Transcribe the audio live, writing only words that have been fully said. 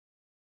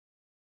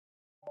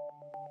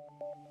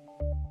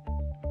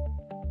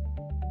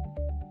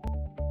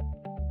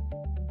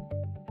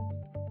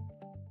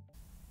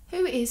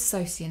Who is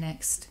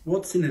Socionext?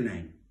 What's in a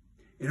name?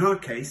 In our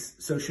case,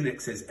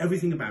 Socionext says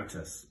everything about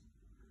us.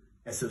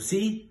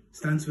 SoC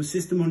stands for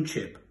System on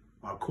Chip,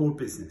 our core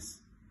business.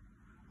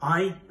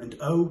 I and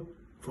O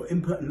for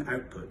input and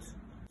output,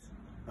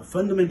 a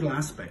fundamental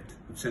aspect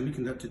of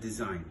semiconductor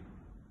design.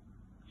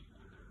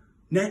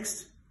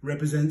 Next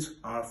represents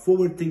our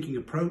forward-thinking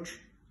approach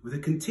with a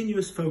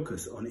continuous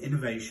focus on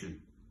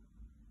innovation.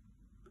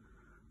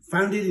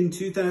 Founded in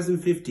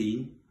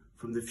 2015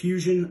 from the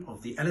fusion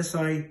of the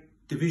LSI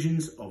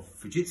divisions of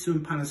Fujitsu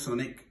and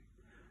Panasonic,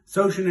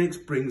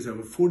 Socionext brings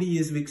over 40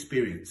 years of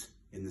experience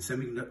in the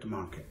semiconductor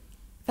market.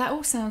 That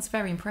all sounds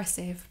very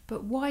impressive,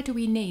 but why do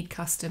we need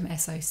custom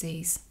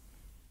SoCs?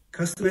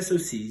 Custom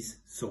SoCs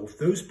solve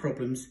those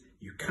problems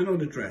you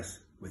cannot address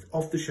with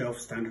off-the-shelf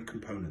standard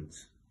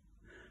components.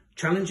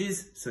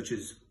 Challenges such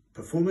as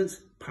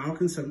performance, power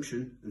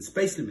consumption, and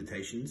space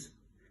limitations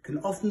can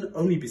often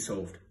only be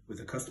solved with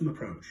a custom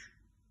approach.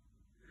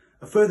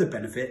 A further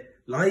benefit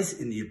lies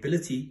in the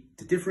ability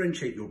to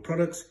differentiate your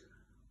products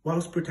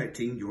whilst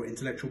protecting your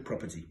intellectual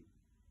property.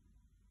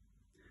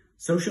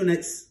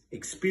 Socionext's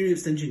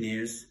experienced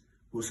engineers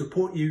will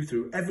support you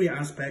through every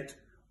aspect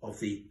of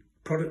the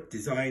product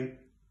design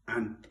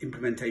and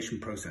implementation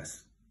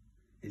process,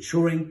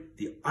 ensuring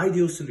the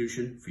ideal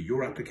solution for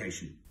your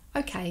application.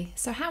 Okay,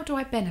 so how do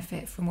I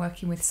benefit from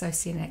working with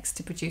Socionext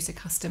to produce a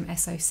custom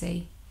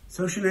SoC?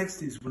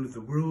 Socionext is one of the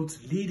world's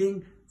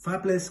leading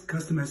fabless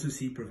custom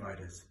SoC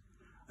providers,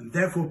 and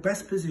therefore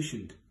best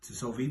positioned to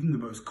solve even the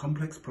most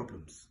complex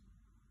problems.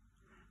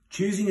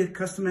 Choosing a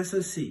custom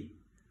SoC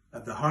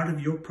at the heart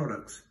of your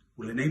products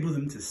will enable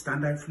them to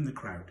stand out from the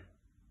crowd.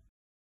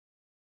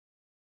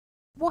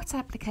 What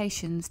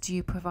applications do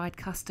you provide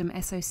custom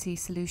SoC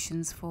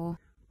solutions for?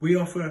 We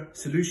offer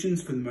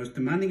solutions for the most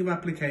demanding of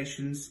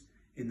applications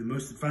in the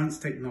most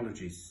advanced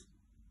technologies,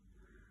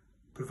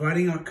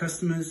 providing our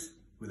customers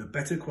with a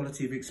better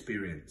quality of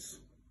experience.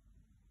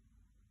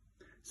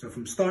 So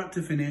from start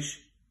to finish,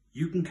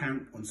 you can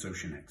count on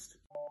Socionext.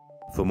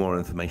 For more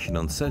information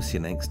on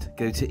Socionext,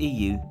 go to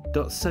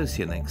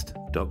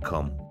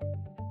eu.socionext.com.